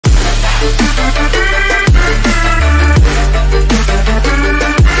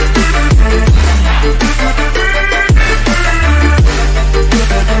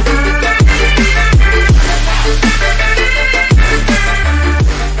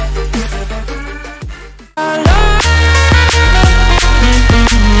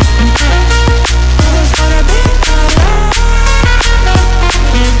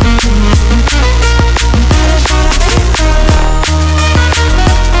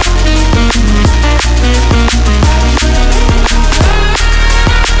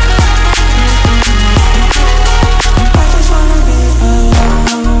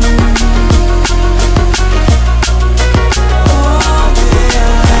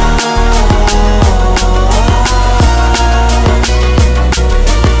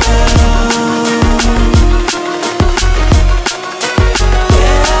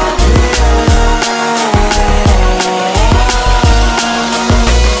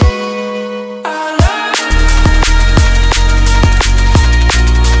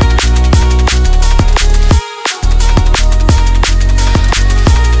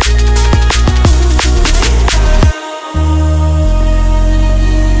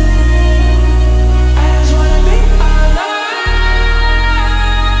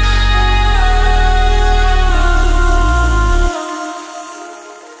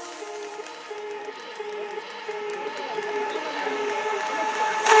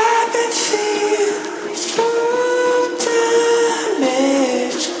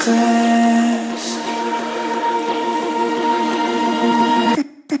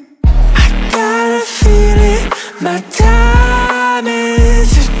My time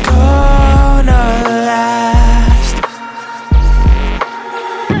is gonna last.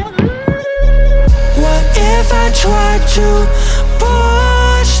 What if I tried to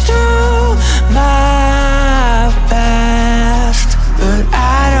push through my past? But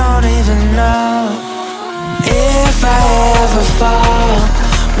I don't even know if I ever fall.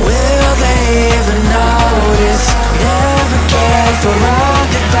 Will they even notice? Never cared for all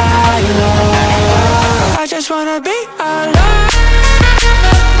goodbye, Lord. I just wanna be alone.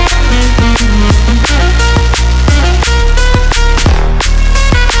 I just wanna be alone.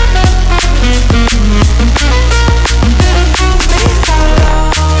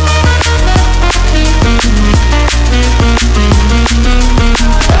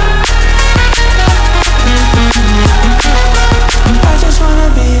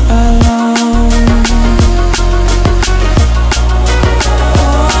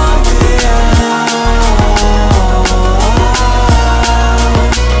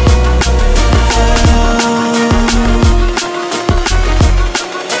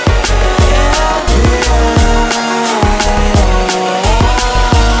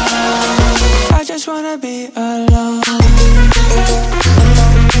 I just wanna be alone.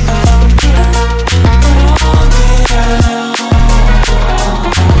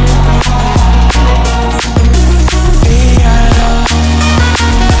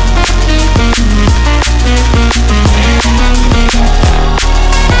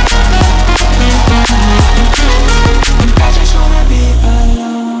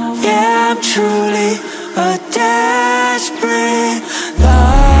 Truly a desperate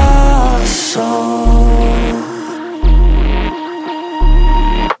lost soul.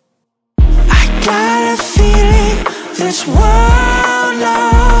 I got a feeling this world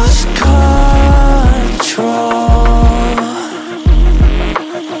lost control.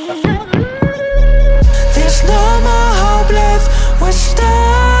 There's no more hope left, we're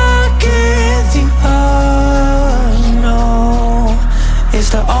stuck in the unknown. It's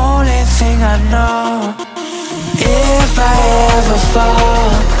the only thing I know. If I ever fall,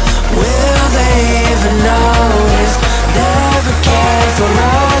 will they even notice? Never cared for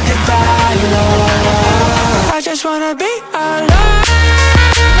all goodbye, Lord. I just wanna be alone.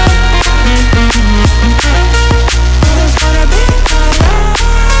 I just wanna be alone.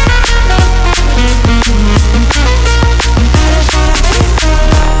 I just wanna be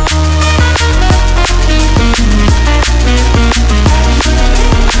alone.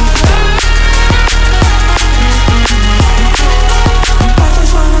 I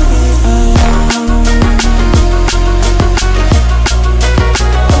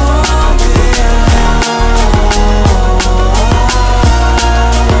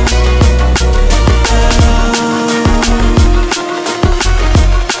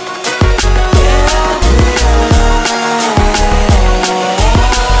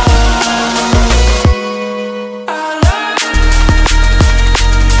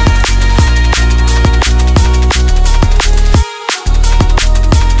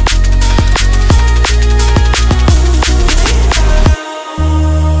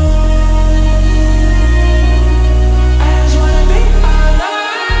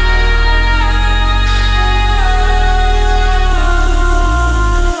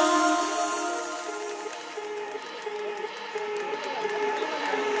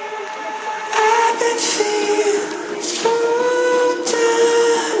can see through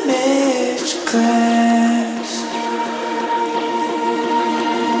damaged glass.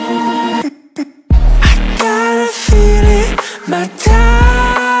 I got a feeling my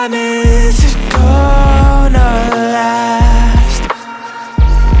time isn't gonna last.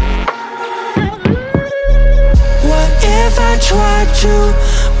 What if I tried to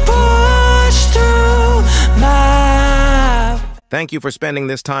push through my... Thank you for spending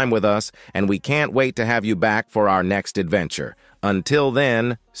this time with us, and we can't wait to have you back for our next adventure. Until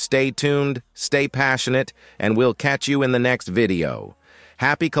then, stay tuned, stay passionate, and we'll catch you in the next video.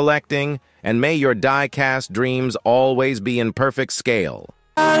 Happy collecting, and may your die-cast dreams always be in perfect scale.